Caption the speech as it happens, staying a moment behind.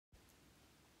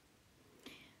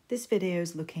This video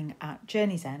is looking at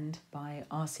Journey's End by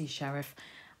R.C. Sheriff,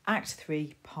 Act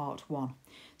 3, Part 1.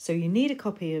 So you need a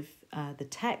copy of the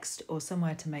text or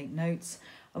somewhere to make notes,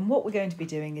 and what we're going to be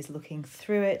doing is looking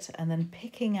through it and then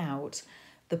picking out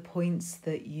the points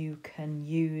that you can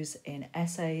use in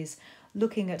essays,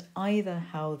 looking at either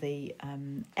how the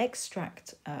an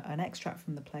extract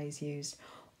from the play is used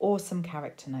or some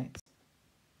character notes.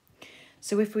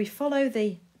 So if we follow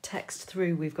the text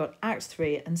through, we've got Act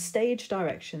 3, and stage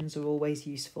directions are always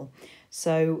useful.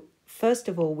 So first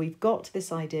of all, we've got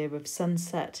this idea of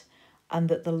sunset and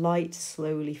that the light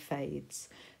slowly fades.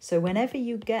 So whenever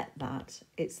you get that,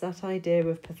 it's that idea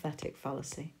of pathetic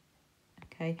fallacy.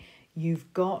 Okay,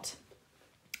 you've got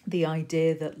the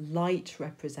idea that light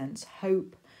represents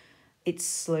hope. It's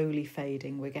slowly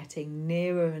fading. We're getting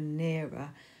nearer and nearer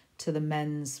to the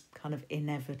men's kind of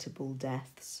inevitable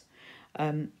deaths.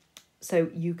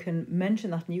 So you can mention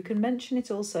that, and you can mention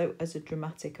it also as a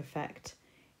dramatic effect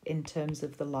in terms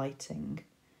of the lighting,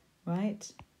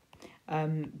 right?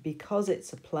 Because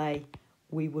it's a play,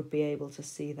 we would be able to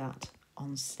see that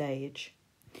on stage.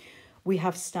 We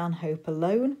have Stanhope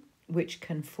alone, which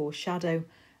can foreshadow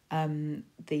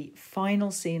the final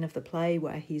scene of the play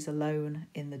where he's alone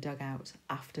in the dugout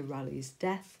after Raleigh's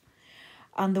death.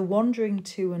 And the wandering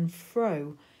to and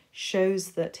fro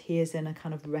shows that he is in a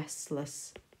kind of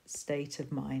restless state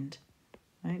of mind,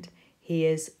 right? He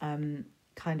is kind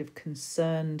of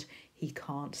concerned he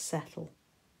can't settle.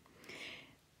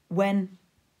 When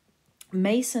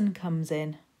Mason comes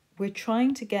in, we're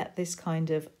trying to get this kind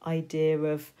of idea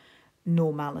of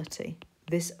normality,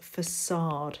 this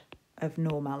facade of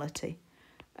normality.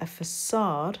 A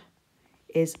facade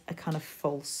is a kind of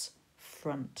false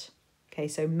front. Okay,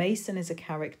 so Mason is a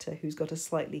character who's got a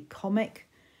slightly comic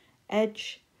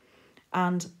edge,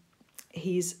 and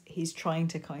he's trying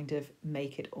to kind of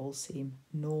make it all seem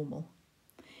normal.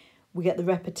 We get the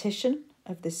repetition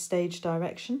of this stage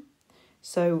direction.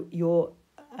 So your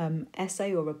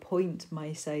essay or a point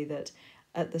may say that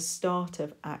at the start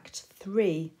of Act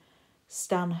 3,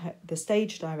 the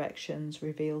stage directions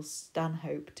reveal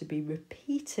Stanhope to be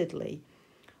repeatedly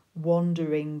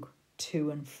wandering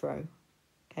to and fro.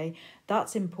 Okay,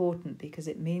 that's important because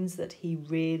it means that he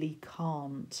really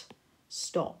can't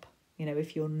stop. You know,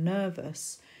 if you're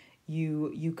nervous,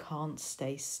 you can't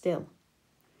stay still.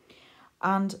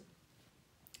 And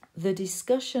the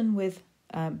discussion with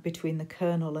between the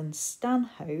Colonel and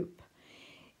Stanhope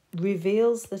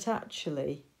reveals that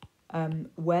actually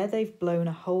where they've blown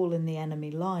a hole in the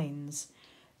enemy lines,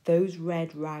 those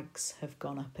red rags have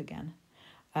gone up again.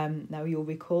 Now you'll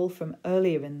recall from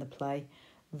earlier in the play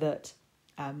that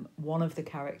one of the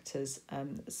characters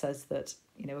says that,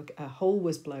 you know, a hole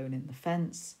was blown in the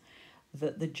fence,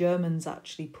 that the Germans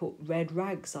actually put red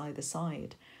rags either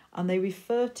side, and they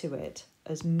refer to it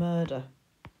as murder,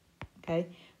 okay,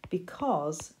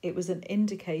 because it was an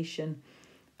indication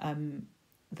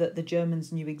that the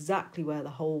Germans knew exactly where the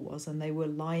hole was and they were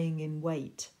lying in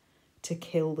wait to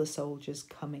kill the soldiers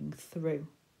coming through.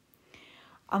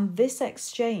 And this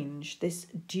exchange, this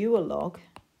duologue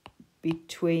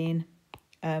between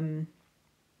hang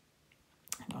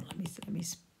on, let me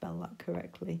spell that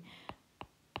correctly.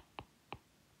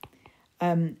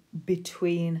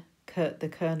 Between the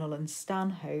Colonel and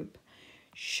Stanhope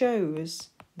shows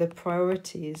the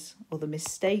priorities or the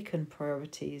mistaken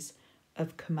priorities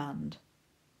of command.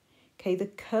 Okay, the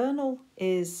Colonel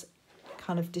is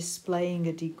kind of displaying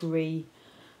a degree,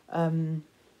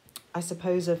 I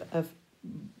suppose, of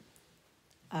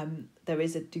there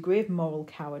is a degree of moral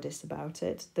cowardice about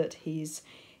it, that he's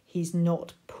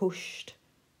not pushed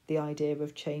the idea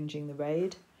of changing the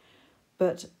raid,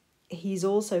 but he's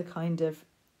also kind of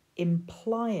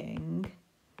implying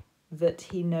that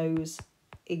he knows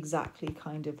exactly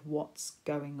kind of what's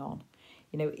going on.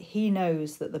 You know, he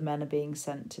knows that the men are being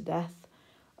sent to death,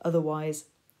 otherwise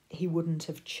he wouldn't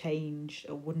have changed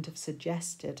or wouldn't have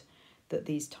suggested that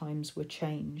these times were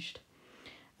changed.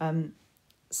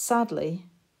 Sadly,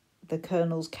 the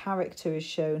Colonel's character is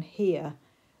shown here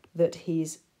that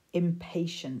he's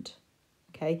impatient.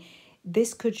 Okay,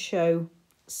 this could show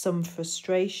some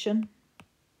frustration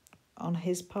on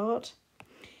his part.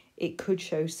 It could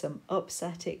show some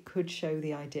upset. It could show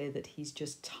the idea that he's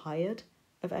just tired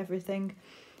of everything.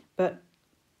 But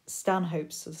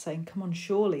Stanhope's sort of saying, come on,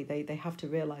 surely they have to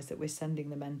realise that we're sending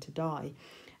the men to die.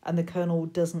 And the Colonel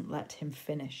doesn't let him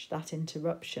finish. That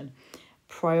interruption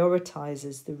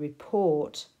prioritises the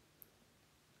report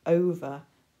over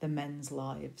the men's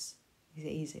lives.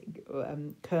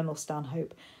 Colonel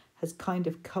Stanhope has kind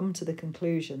of come to the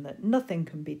conclusion that nothing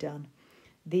can be done.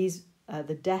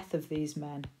 The death of these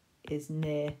men is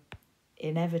near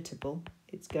inevitable.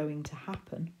 it's going to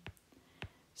happen.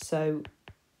 So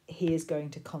he is going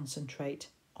to concentrate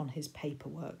on his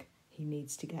paperwork. He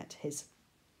needs to get his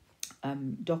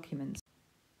documents.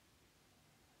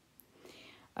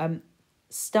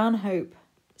 Stanhope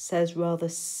says rather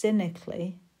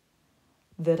cynically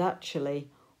that actually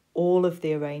all of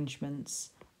the arrangements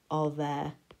are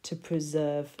there to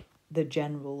preserve the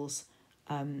generals'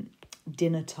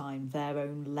 dinner time, their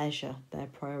own leisure, their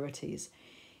priorities.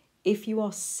 If you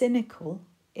are cynical,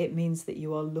 it means that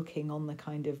you are looking on the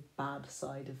kind of bad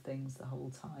side of things the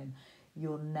whole time.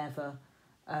 You're never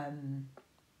kind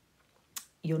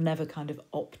of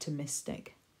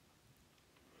optimistic.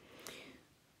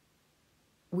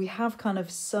 We have kind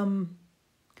of some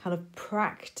kind of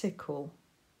practical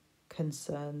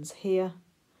concerns here,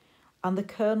 and the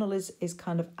colonel is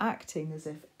kind of acting as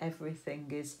if everything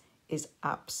is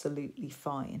absolutely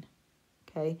fine.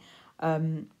 Okay,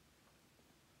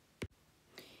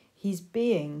 he's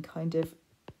being kind of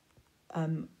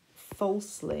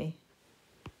falsely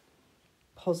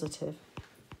positive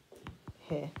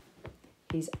here.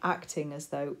 He's acting as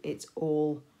though it's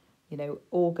all,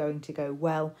 all going to go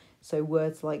well. So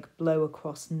words like blow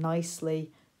across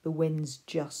nicely, the wind's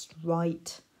just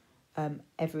right,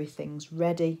 everything's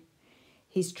ready.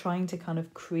 He's trying to kind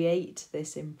of create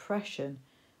this impression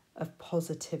of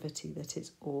positivity, that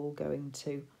it's all going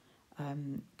to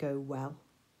go well.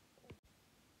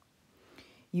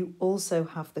 You also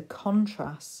have the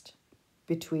contrast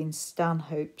between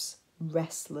Stanhope's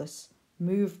restless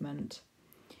movement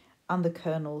and the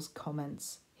colonel's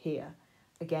comments here.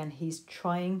 Again, he's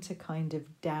trying to kind of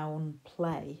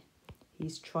downplay.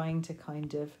 He's trying to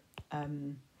kind of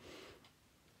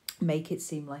make it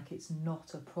seem like it's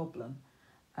not a problem.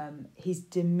 He's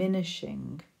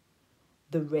diminishing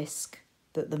the risk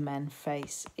that the men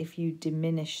face. If you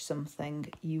diminish something,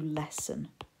 you lessen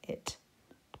it.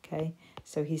 Okay,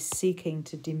 so he's seeking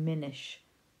to diminish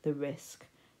the risk,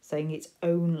 saying it's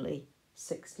only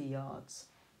 60 yards,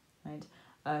 right?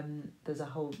 There's a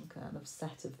whole kind of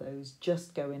set of those.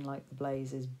 Just go in like the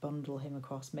blazes, bundle him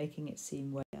across, making it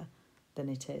seem weightier than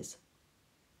it is.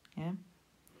 Yeah.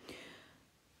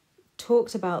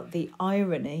 Talked about the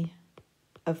irony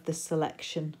of the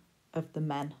selection of the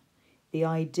men. The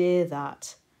idea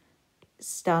that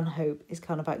Stanhope is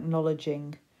kind of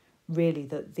acknowledging really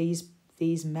that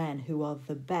these men who are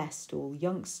the best, all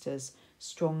youngsters,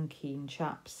 strong, keen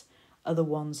chaps, are the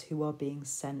ones who are being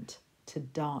sent to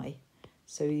die.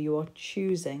 So you are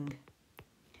choosing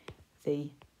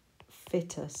the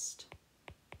fittest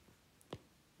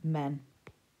men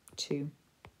to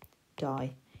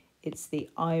die. It's the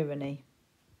irony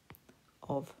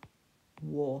of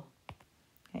war.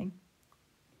 Okay.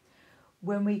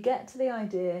 When we get to the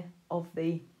idea of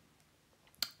the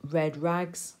red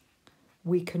rags,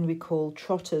 we can recall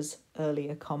Trotter's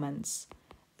earlier comments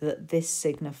that this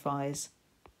signifies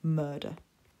murder.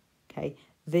 Okay,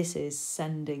 this is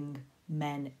sending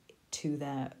men to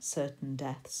their certain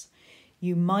deaths.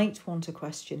 You might want to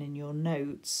question in your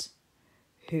notes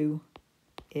who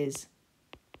is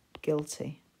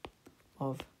guilty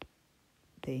of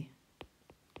the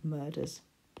murders.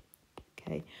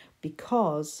 Okay,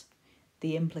 because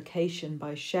the implication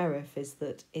by Sheriff is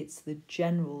that it's the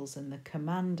generals and the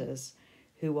commanders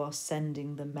who are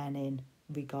sending the men in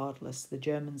regardless. The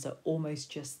Germans are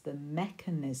almost just the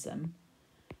mechanism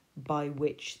by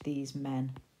which these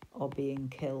men are being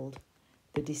killed.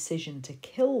 The decision to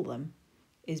kill them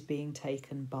is being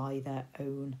taken by their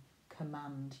own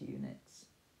command units.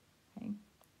 Okay.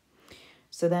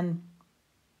 So then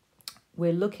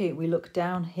we look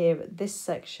down here at this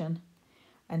section,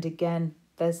 and again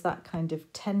there's that kind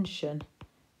of tension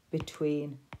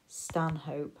between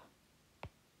Stanhope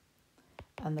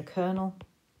and the colonel.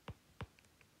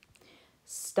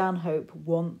 Stanhope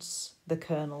wants the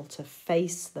colonel to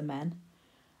face the men,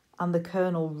 and the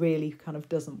colonel really kind of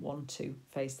doesn't want to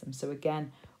face them. So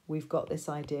again, we've got this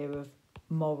idea of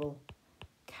moral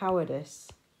cowardice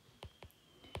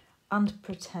and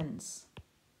pretense.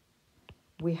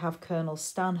 We have Colonel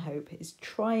Stanhope is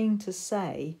trying to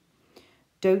say,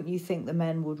 don't you think the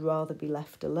men would rather be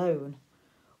left alone?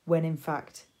 When in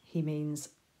fact he means,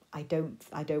 I don't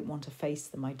want to face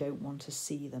them, I don't want to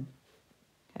see them.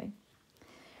 Okay.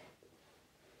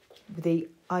 The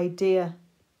idea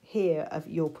here of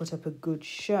you'll put up a good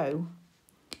show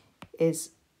is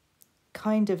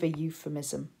kind of a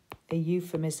euphemism. A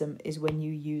euphemism is when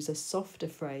you use a softer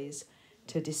phrase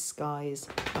to disguise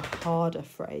a harder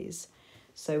phrase.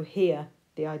 So here,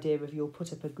 the idea of you'll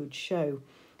put up a good show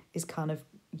is kind of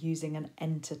using an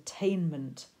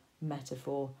entertainment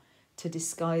metaphor to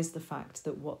disguise the fact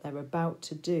that what they're about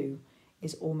to do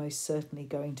is almost certainly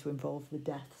going to involve the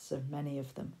deaths of many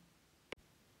of them.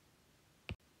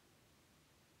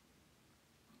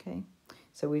 Okay,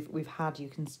 so we've had, you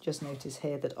can just notice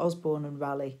here that Osborne and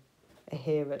Raleigh are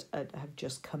here have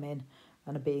just come in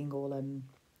and are being all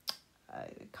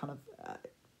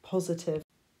positive.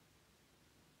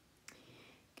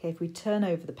 Okay, if we turn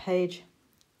over the page,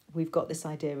 we've got this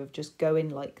idea of just going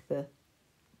like the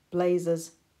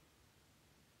blazers,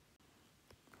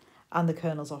 and the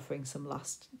Colonel's offering some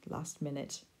last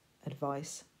minute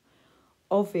advice.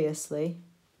 Obviously,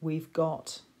 we've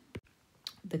got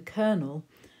the Colonel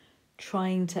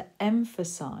trying to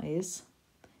emphasise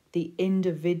the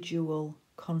individual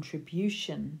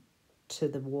contribution to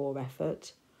the war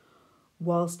effort,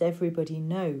 whilst everybody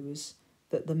knows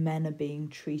that the men are being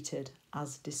treated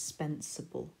as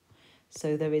dispensable.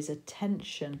 So there is a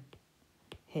tension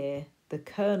here. The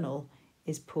Colonel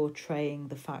is portraying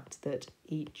the fact that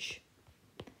each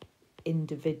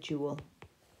individual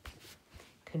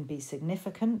can be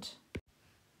significant,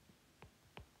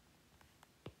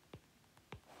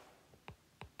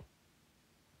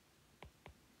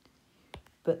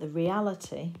 but the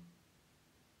reality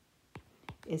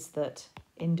is that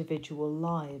individual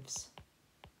lives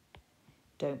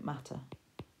don't matter.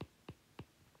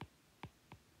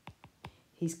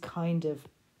 He's kind of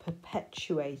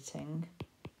perpetuating,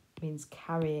 means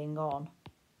carrying on,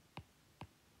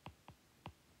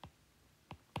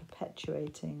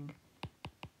 perpetuating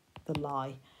the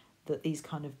lie that these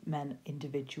kind of men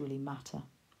individually matter.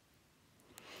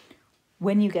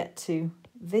 When you get to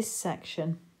this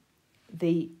section,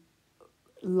 the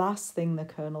last thing the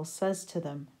Colonel says to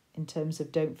them in terms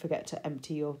of don't forget to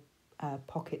empty your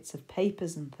pockets of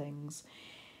papers and things,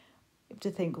 you have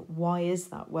to think, why is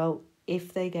that? Well,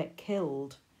 if they get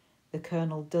killed, the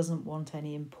Colonel doesn't want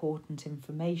any important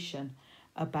information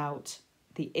about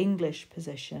the English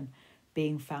position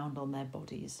being found on their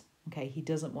bodies. Okay, he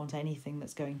doesn't want anything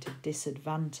that's going to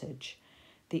disadvantage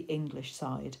the English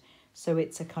side. So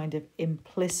it's a kind of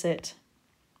implicit,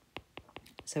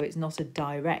 so it's not a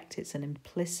direct, it's an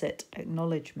implicit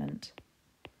acknowledgement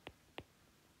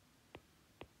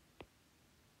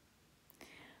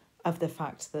of the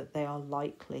fact that they are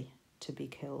likely to be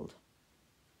killed.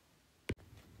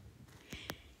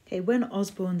 Okay, when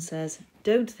Osborne says,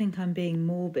 don't think I'm being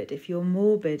morbid. If you're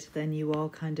morbid, then you are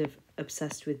kind of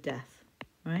obsessed with death,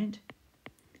 right?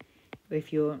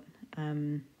 If you're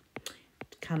kind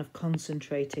of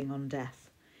concentrating on death.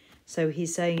 So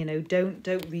he's saying, you know,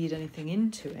 don't read anything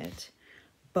into it,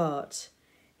 but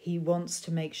he wants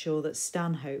to make sure that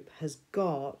Stanhope has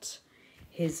got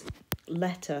his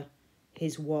letter,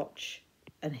 his watch,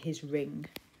 and his ring,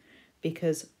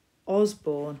 because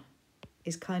Osborne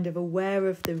is kind of aware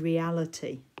of the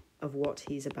reality of what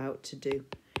he's about to do,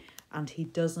 and he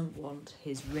doesn't want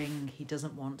his ring, he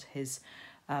doesn't want his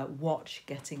watch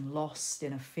getting lost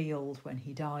in a field when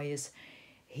he dies.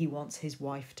 He wants his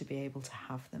wife to be able to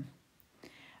have them.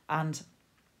 And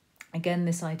again,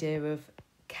 this idea of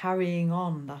carrying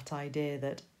on that idea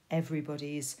that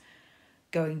everybody's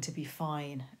going to be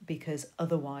fine, because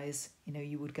otherwise, you know,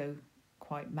 you would go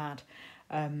quite mad.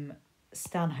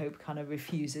 Stanhope kind of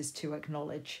refuses to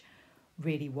acknowledge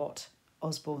really what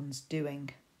Osborne's doing,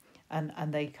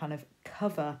 and they kind of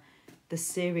cover the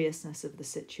seriousness of the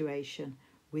situation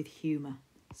with humour.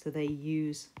 So they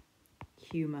use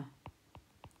humour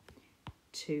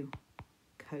to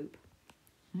cope,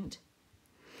 right?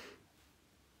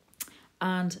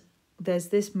 And there's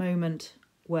this moment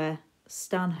where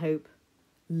Stanhope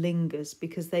lingers,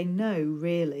 because they know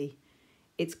really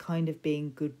it's kind of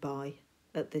being goodbye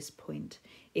at this point.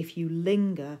 If you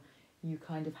linger, you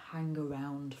kind of hang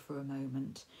around for a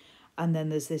moment, and then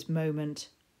there's this moment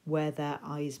where their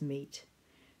eyes meet.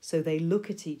 So they look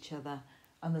at each other,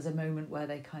 and there's a moment where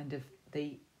they kind of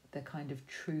the kind of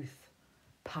truth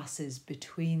passes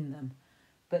between them,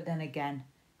 but then again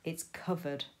it's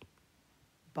covered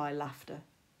by laughter.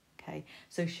 Okay,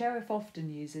 so Sheriff often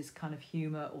uses kind of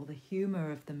humour, or the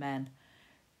humour of the men,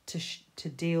 to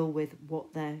deal with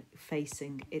what they're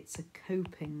facing. It's a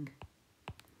coping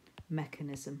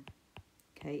mechanism.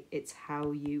 Okay, it's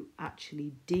how you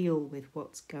actually deal with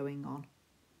what's going on,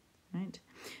 right?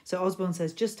 So Osborne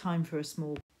says, just time for a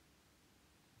small...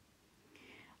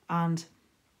 And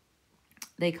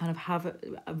they kind of have,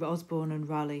 Osborne and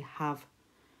Raleigh have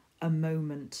a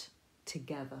moment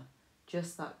together,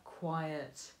 just that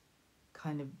quiet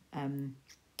kind of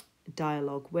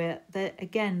dialogue where they're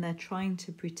trying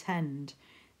to pretend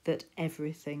that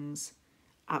everything's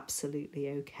absolutely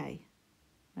okay.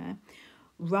 Yeah?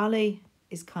 Raleigh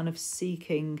is kind of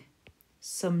seeking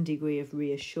some degree of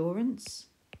reassurance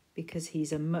because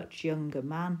he's a much younger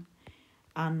man,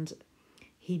 and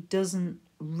he doesn't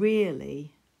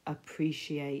really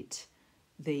appreciate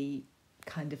the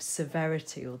kind of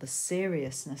severity or the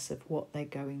seriousness of what they're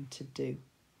going to do.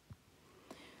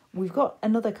 We've got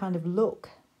another kind of look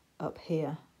up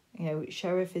here. You know,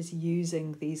 Sheriff is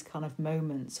using these kind of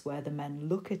moments where the men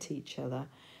look at each other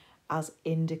as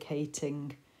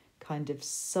indicating kind of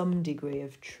some degree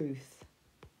of truth,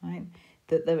 right?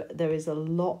 That there is a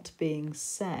lot being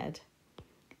said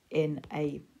in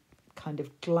a kind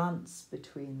of glance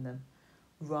between them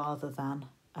rather than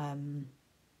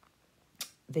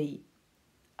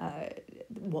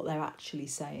what they're actually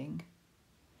saying.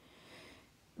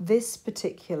 This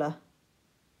particular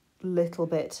little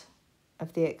bit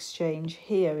of the exchange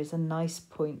here is a nice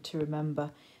point to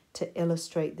remember to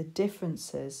illustrate the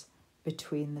differences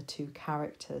between the two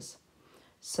characters.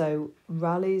 So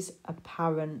Raleigh's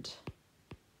apparent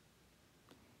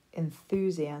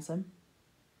enthusiasm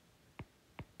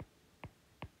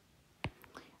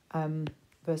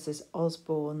versus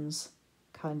Osborne's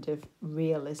kind of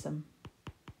realism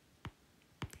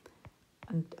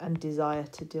and desire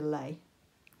to delay.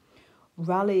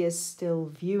 Raleigh is still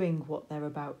viewing what they're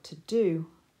about to do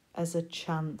as a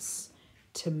chance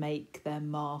to make their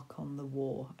mark on the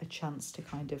war, a chance to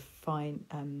kind of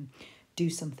do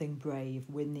something brave,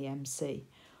 win the MC.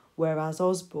 Whereas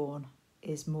Osborne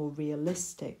is more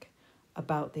realistic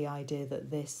about the idea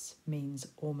that this means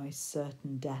almost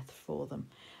certain death for them.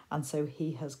 And so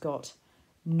he has got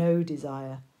no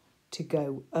desire to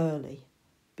go early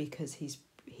because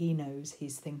he knows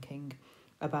he's thinking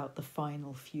about the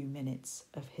final few minutes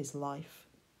of his life.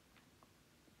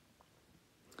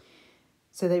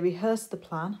 So they rehearse the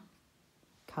plan,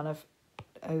 kind of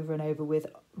over and over, with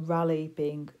Raleigh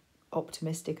being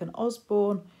optimistic and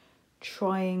Osborne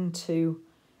trying to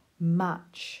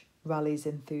match Raleigh's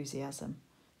enthusiasm.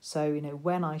 So, you know,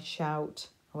 when I shout,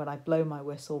 when I blow my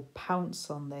whistle,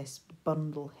 pounce on this,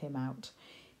 bundle him out.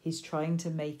 He's trying to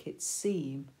make it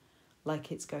seem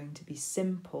like it's going to be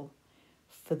simple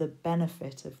for the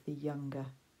benefit of the younger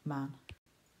man.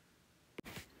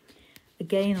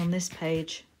 Again, on this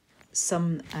page,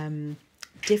 some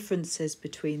differences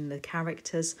between the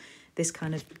characters, this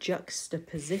kind of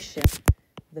juxtaposition,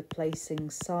 the placing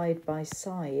side by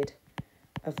side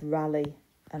of Raleigh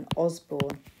and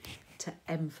Osborne to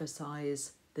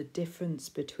emphasise the difference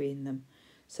between them.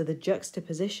 So the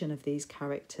juxtaposition of these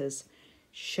characters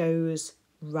shows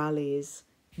Raleigh's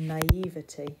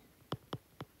naivety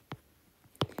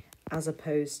as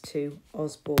opposed to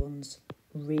Osborne's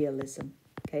realism.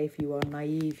 Okay, if you are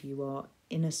naive, you are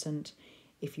innocent.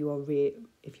 If you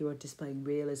are displaying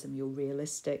realism, you're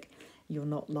realistic. You're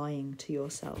not lying to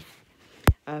yourself.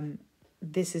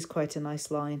 This is quite a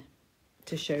nice line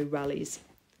to show Raleigh's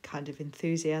kind of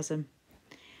enthusiasm.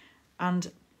 And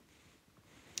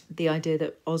the idea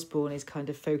that Osborne is kind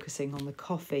of focusing on the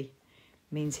coffee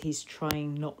means he's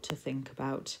trying not to think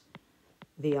about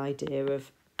the idea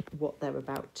of what they're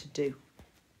about to do.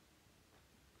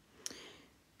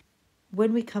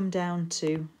 When we come down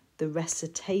to the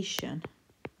recitation,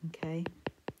 okay,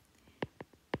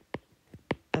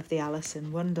 of the Alice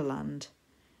in Wonderland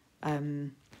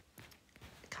kind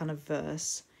of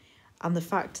verse, and the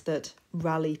fact that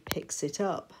Raleigh picks it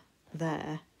up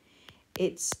there,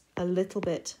 it's a little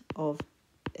bit of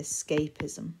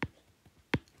escapism.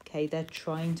 Okay, they're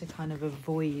trying to kind of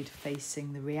avoid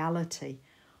facing the reality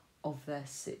of their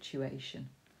situation.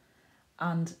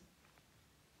 And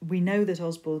we know that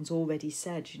Osborne's already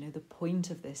said, you know, the point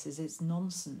of this is it's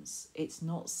nonsense. It's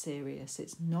not serious.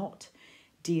 It's not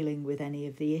dealing with any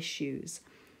of the issues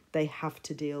they have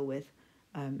to deal with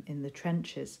in the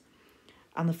trenches.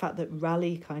 And the fact that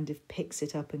Raleigh kind of picks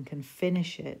it up and can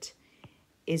finish it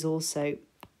is also,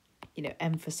 you know,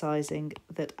 emphasising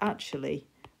that actually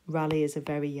Raleigh is a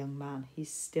very young man.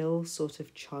 He's still sort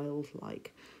of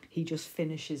childlike. He just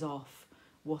finishes off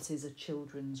what is a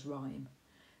children's rhyme.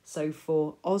 So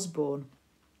for Osborne,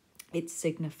 it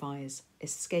signifies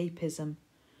escapism.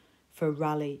 For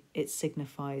Raleigh, it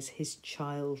signifies his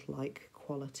childlike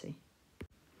quality.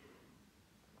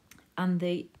 And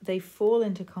they fall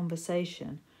into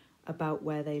conversation about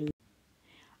where they live.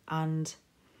 And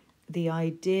the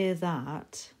idea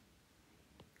that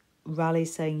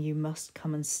Raleigh's saying, you must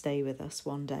come and stay with us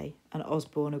one day. And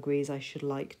Osborne agrees, I should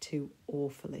like to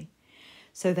awfully.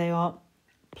 So they are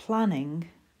planning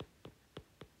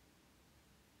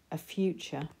a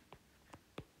future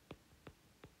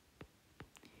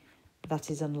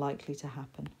that is unlikely to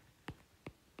happen.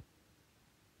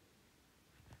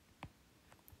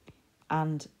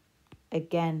 And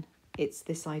again, it's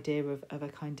this idea of a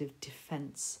kind of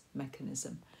defence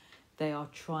mechanism. they are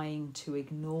trying to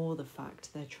ignore the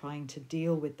fact, they're trying to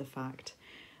deal with the fact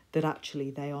that actually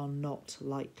they are not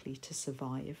likely to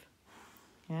survive.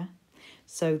 Yeah?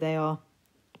 So they are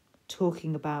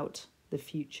talking about the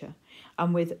future.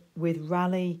 And with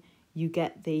Raleigh, you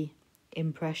get the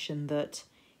impression that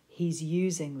he's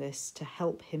using this to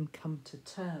help him come to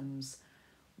terms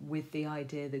with the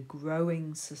idea, the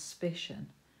growing suspicion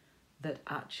that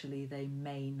actually they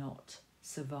may not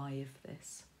survive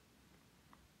this.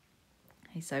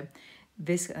 Okay, so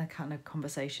this kind of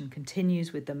conversation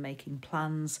continues with them making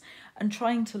plans and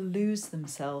trying to lose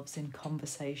themselves in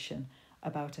conversation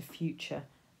about a future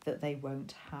that they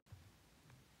won't have.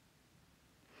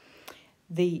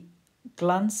 The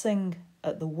glancing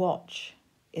at the watch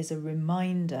is a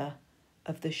reminder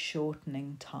of the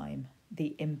shortening time,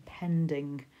 the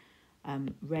impending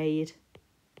raid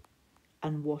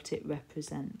and what it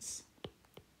represents.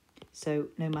 So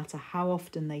no matter how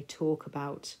often they talk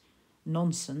about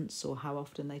nonsense or how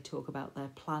often they talk about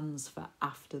their plans for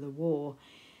after the war,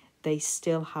 they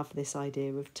still have this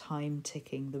idea of time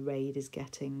ticking. The raid is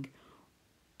getting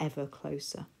ever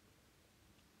closer.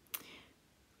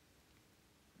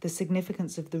 The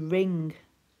significance of the ring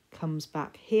comes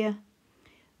back here,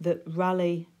 that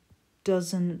Raleigh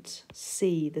doesn't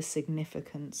see the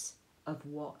significance of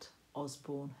what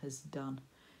Osborne has done.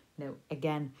 You know,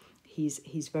 again,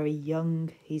 he's very young,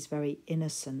 he's very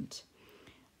innocent.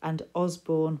 And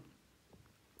Osborne,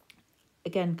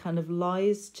 again, kind of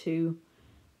lies to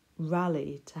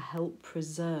Raleigh to help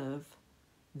preserve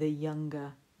the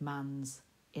younger man's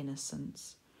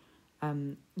innocence,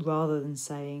 rather than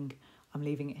saying, I'm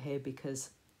leaving it here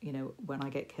because, you know, when I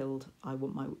get killed, I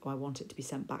want it to be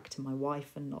sent back to my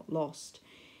wife and not lost.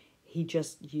 He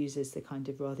just uses the kind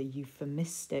of rather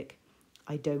euphemistic,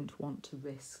 I don't want to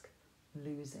risk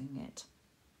losing it.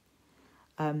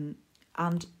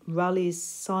 And Raleigh's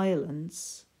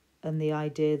silence and the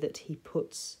idea that he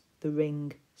puts the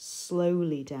ring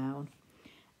slowly down,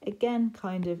 again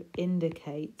kind of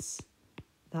indicates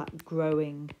that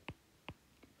growing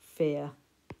fear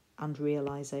and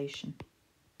realisation.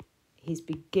 He's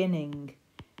beginning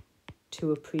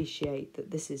to appreciate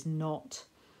that this is not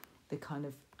the kind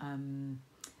of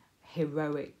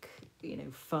heroic, you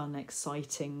know, fun,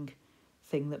 exciting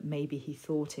thing that maybe he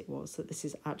thought it was, that this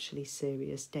is actually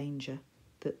serious danger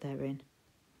that they're in.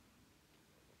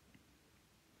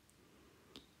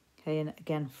 Okay, and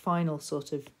again, final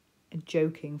sort of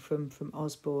joking from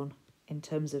Osborne in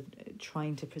terms of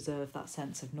trying to preserve that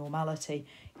sense of normality.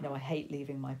 You know, I hate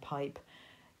leaving my pipe.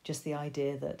 Just the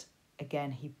idea that,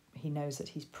 again, he knows that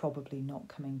he's probably not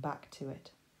coming back to it.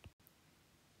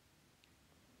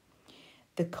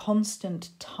 The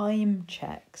constant time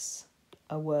checks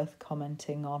are worth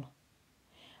commenting on,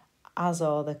 as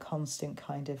are the constant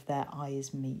kind of their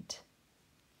eyes meet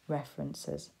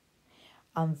references.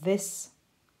 And this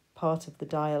part of the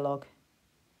dialogue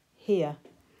here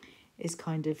is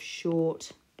kind of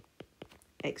short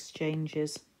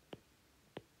exchanges.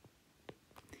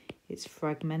 It's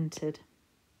fragmented,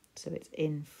 so it's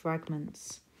in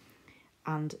fragments,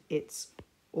 and it's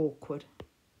awkward.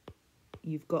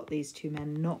 You've got these two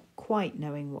men not quite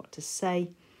knowing what to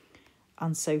say,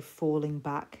 and so falling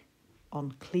back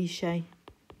on cliche.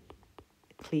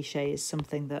 Cliche is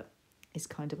something that is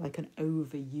kind of like an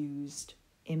overused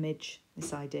image,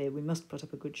 this idea we must put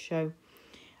up a good show,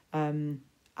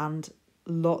 and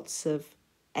lots of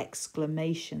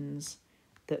exclamations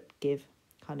that give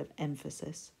kind of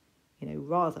emphasis, you know,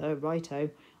 rather, righto,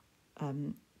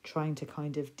 trying to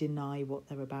kind of deny what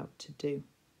they're about to do.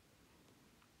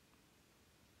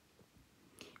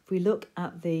 If we look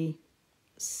at the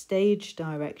stage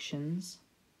directions,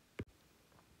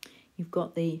 you've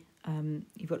got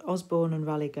Osborne and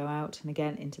Raleigh go out and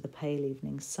again into the pale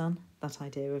evening sun, that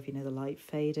idea of, you know, the light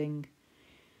fading,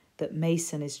 that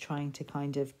Mason is trying to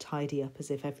kind of tidy up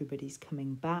as if everybody's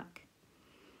coming back,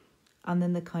 and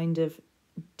then the kind of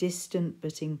distant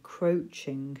but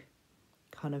encroaching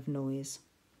kind of noise.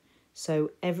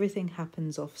 So everything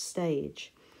happens off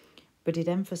stage, but it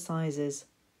emphasises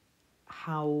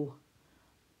how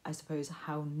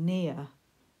near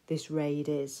this raid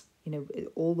is. You know,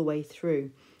 all the way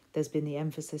through, there's been the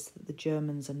emphasis that the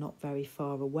Germans are not very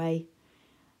far away,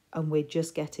 and we're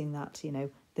just getting that, you know,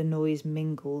 the noise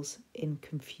mingles in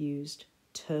confused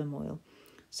turmoil.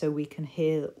 So we can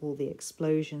hear all the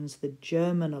explosions, the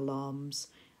German alarms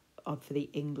for the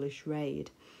English raid.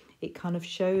 It kind of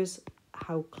shows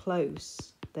how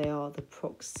close they are, the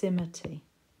proximity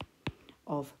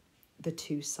of the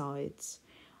two sides.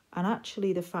 And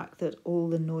actually the fact that all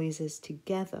the noises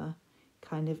together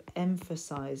kind of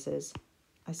emphasises,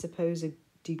 I suppose, a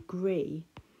degree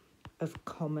of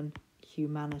common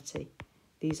humanity.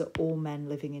 These are all men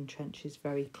living in trenches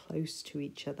very close to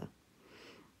each other.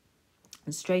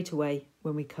 And straight away,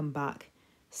 when we come back,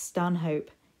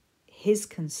 Stanhope, his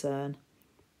concern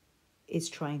is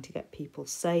trying to get people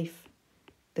safe.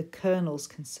 The Colonel's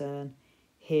concern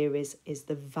here is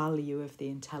the value of the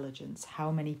intelligence.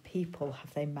 How many people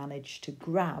have they managed to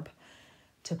grab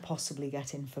to possibly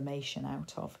get information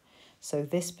out of? So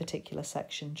this particular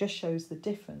section just shows the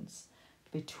difference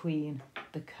between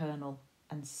the Colonel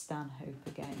and Stanhope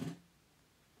again.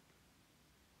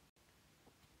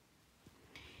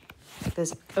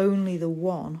 There's only the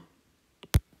one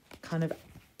kind of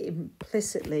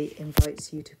implicitly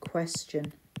invites you to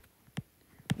question,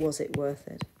 was it worth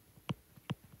it?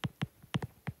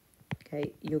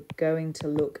 Okay, you're going to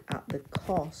look at the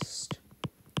cost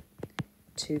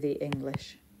to the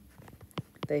English.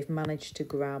 They've managed to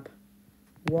grab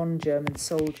one German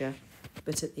soldier,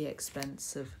 but at the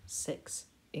expense of 6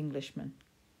 Englishmen.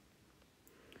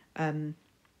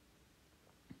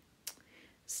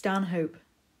 Stanhope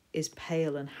is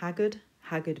pale and haggard.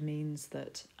 Haggard means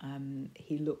that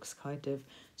he looks kind of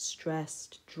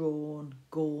stressed, drawn,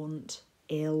 gaunt,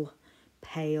 ill,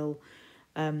 pale,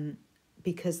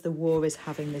 because the war is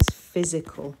having this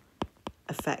physical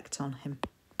effect on him.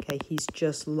 Okay, he's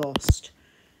just lost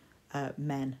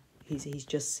men. He's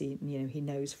just seen, he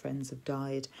knows friends have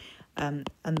died, and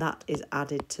that is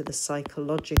added to the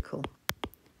psychological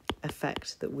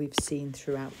effect that we've seen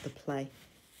throughout the play.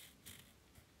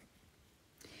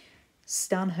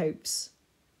 Stanhope's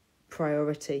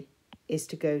priority is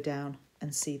to go down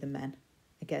and see the men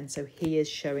again, so he is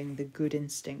showing the good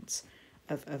instincts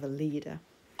of a leader.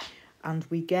 And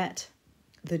we get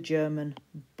the German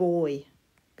boy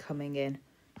coming in,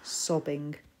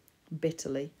 sobbing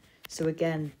bitterly. So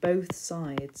again, both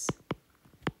sides,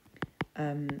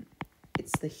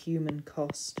 it's the human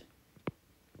cost.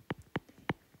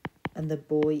 And the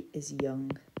boy is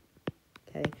young.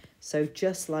 Okay, so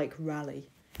just like Raleigh,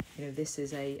 this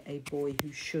is a boy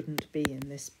who shouldn't be in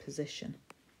this position.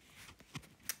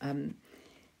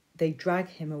 They drag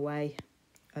him away,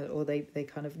 or they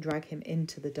kind of drag him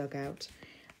into the dugout,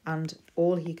 and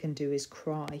all he can do is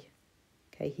cry.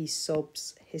 Okay, he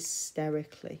sobs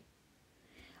hysterically.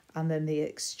 And then the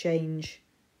exchange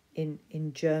in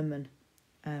German,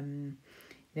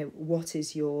 what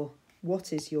is your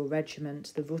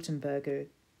regiment? The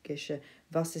Württembergische,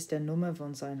 was ist der Nummer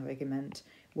von sein Regiment?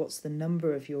 What's the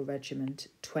number of your regiment?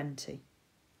 20.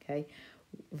 Okay,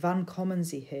 wann kommen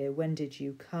Sie her? When did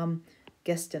you come?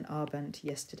 Gestern Abend,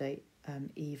 yesterday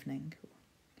evening.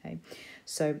 Okay,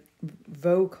 so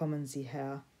wo kommen Sie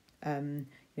her?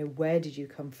 Where did you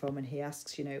come from? And he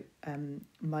asks,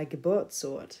 my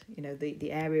Geburtsort,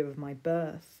 the area of my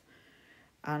birth.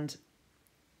 And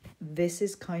this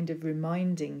is kind of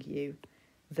reminding you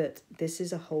that this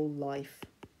is a whole life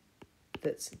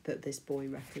that this boy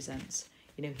represents.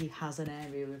 He has an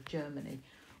area of Germany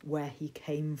where he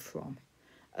came from,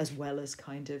 as well as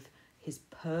kind of his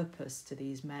purpose to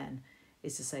these men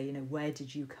is to say, where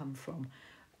did you come from?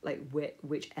 Like,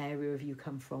 which area have you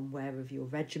come from? Where have your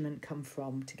regiment come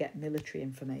from? To get military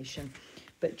information.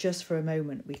 But just for a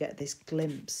moment, we get this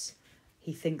glimpse.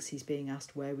 He thinks he's being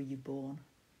asked, where were you born?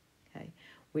 Okay,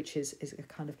 which is a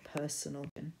kind of personal.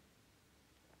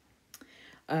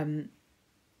 And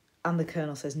the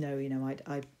Colonel says, no,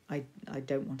 I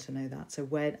don't want to know that. So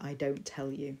where I don't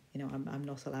tell you, I'm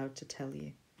not allowed to tell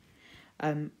you.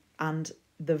 And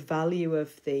the value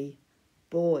of the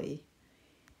boy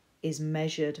is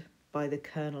measured by the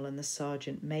Colonel and the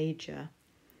Sergeant Major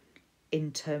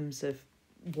in terms of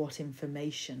what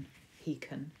information he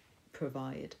can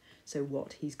provide. So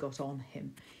what he's got on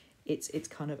him. It's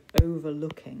kind of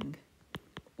overlooking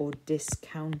or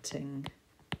discounting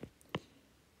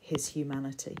his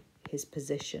humanity, his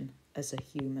position as a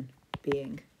human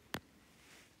being.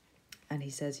 And he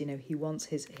says, he wants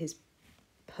his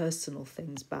personal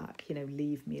things back,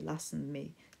 leave me,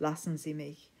 lassen Sie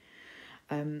mich.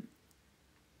 If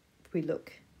we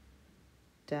look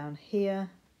down here,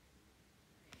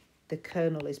 the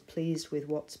Colonel is pleased with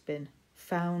what's been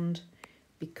found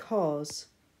because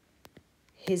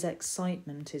his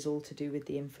excitement is all to do with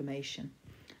the information.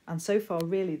 And so far,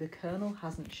 really, the Colonel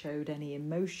hasn't showed any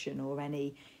emotion or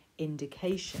any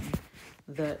indication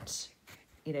that,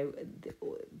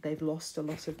 they've lost a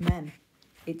lot of men.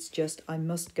 It's just, I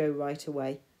must go right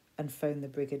away and phone the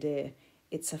Brigadier.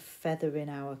 It's a feather in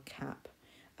our cap.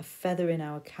 A feather in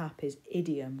our cap is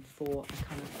idiom for a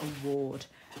kind of award,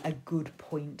 a good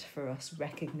point for us,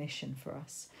 recognition for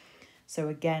us. So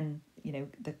again,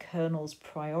 the Colonel's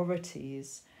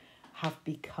priorities have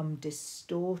become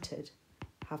distorted,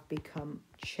 have become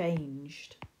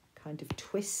changed, kind of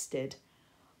twisted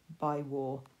by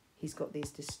war. He's got these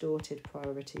distorted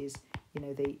priorities. You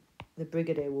know, the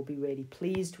brigadier will be really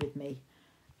pleased with me,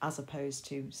 as opposed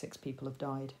to 6 people have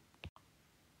died.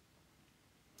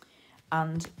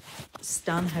 And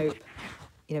Stanhope,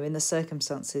 you know, in the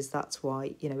circumstances, that's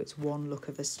why, you know, it's one look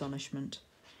of astonishment.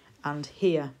 And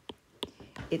here,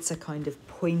 it's a kind of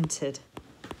pointed,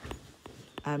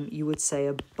 you would say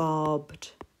a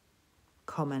barbed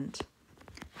comment.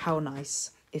 How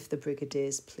nice if the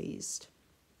brigadier's pleased.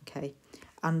 Okay.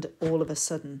 And all of a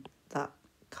sudden, that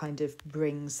kind of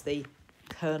brings the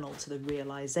colonel to the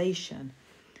realisation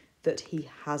that he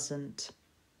hasn't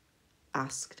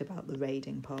asked about the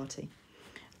raiding party.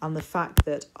 And the fact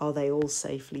that are they all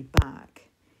safely back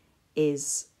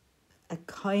is a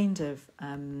kind of,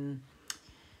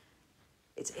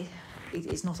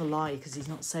 it's not a lie, because he's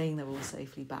not saying they're all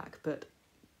safely back, but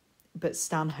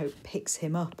Stanhope picks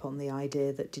him up on the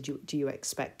idea that do you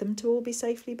expect them to all be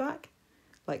safely back?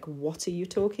 Like, what are you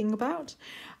talking about?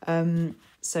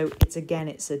 So it's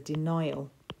a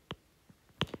denial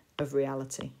of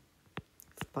reality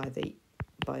by the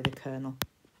colonel.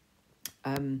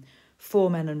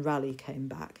 4 men and Raleigh came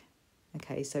back.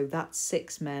 Okay, so that's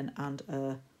 6 men and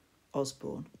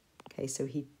Osborne. Okay, so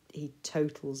he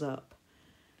totals up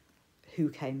who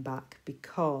came back,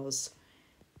 because,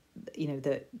 you know,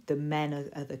 the men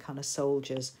are the kind of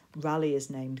soldiers. Raleigh is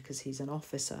named because he's an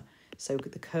officer. So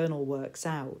the colonel works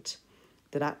out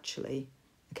that actually,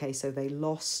 okay, so they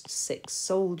lost 6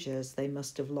 soldiers. They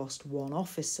must have lost 1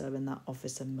 officer, and that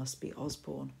officer must be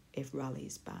Osborne if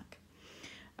Raleigh's back.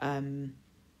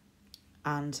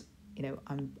 And, you know,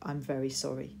 I'm very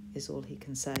sorry is all he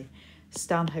can say.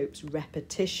 Stanhope's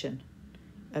repetition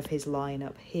of his line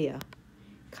up here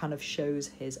kind of shows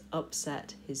his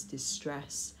upset, his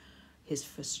distress, his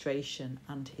frustration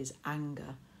and his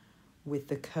anger with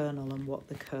the colonel and what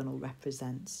the colonel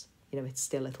represents. You know,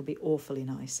 it'll be awfully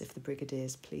nice if the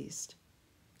brigadier's pleased.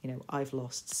 You know, I've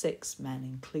lost 6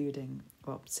 men,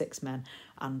 6 men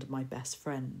and my best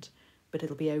friend, but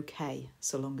it'll be okay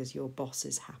so long as your boss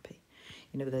is happy.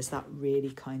 You know, there's that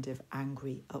really kind of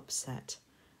angry, upset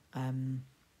thing.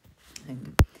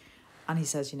 And he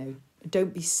says, you know,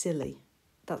 don't be silly.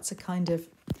 That's a kind of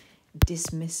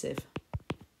dismissive.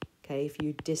 Okay, if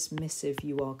you're dismissive,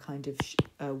 you are kind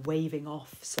of waving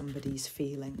off somebody's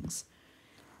feelings.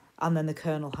 And then the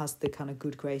colonel has the kind of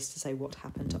good grace to say what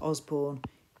happened to Osborne.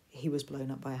 He was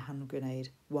blown up by a hand grenade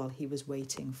while he was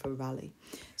waiting for Raleigh.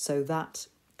 So that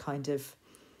kind of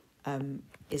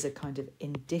is a kind of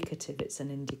indicative, it's an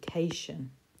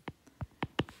indication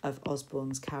of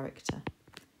Osborne's character.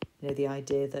 You know, the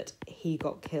idea that he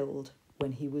got killed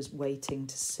when he was waiting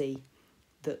to see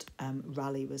that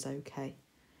Raleigh was okay.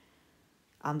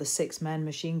 And the 6 men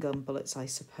machine gun bullets, I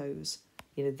suppose.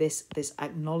 You know, this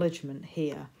acknowledgement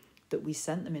here that we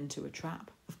sent them into a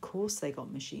trap. Of course they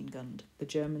got machine gunned. The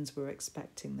Germans were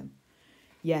expecting them.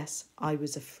 Yes, I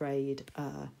was afraid.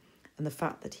 And the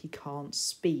fact that he can't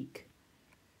speak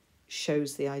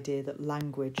shows the idea that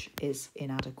language is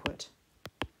inadequate.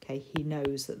 Okay, he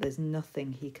knows that there's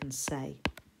nothing he can say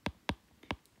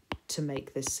to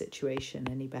make this situation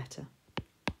any better.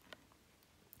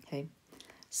 Okay,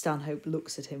 Stanhope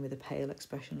looks at him with a pale,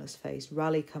 expressionless face.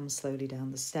 Raleigh comes slowly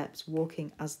down the steps,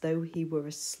 walking as though he were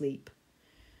asleep.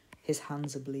 His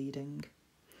hands are bleeding.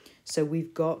 So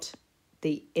we've got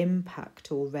the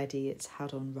impact already it's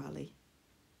had on Raleigh.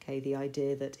 Okay, the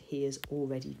idea that he is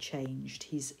already changed.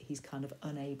 He's kind of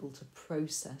unable to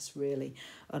process, really,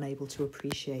 unable to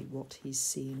appreciate what he's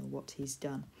seen or what he's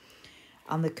done.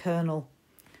 And the colonel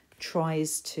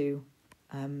tries to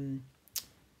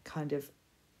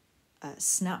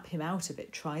snap him out of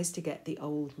it, tries to get the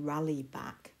old Raleigh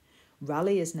back.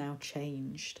 Raleigh is now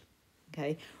changed.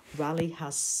 Okay, Raleigh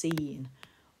has seen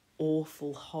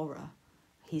awful horror.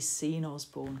 He's seen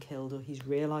Osborne killed, or he's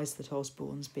realised that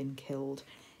Osborne's been killed.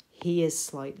 He is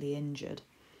slightly injured.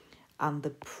 And the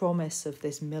promise of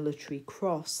this military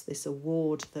cross, this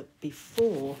award that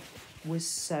before was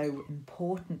so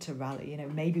important to Raleigh, you know,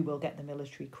 maybe we'll get the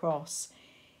military cross.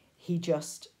 He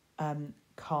just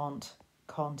can't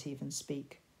even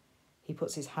speak. He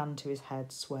puts his hand to his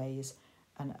head, sways,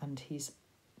 and he's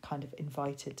kind of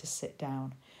invited to sit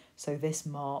down. So this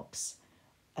marks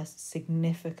a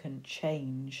significant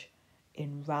change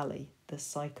in Raleigh, the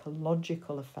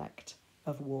psychological effect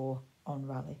of war on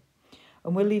Raleigh.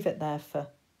 And we'll leave it there for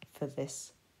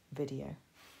this video.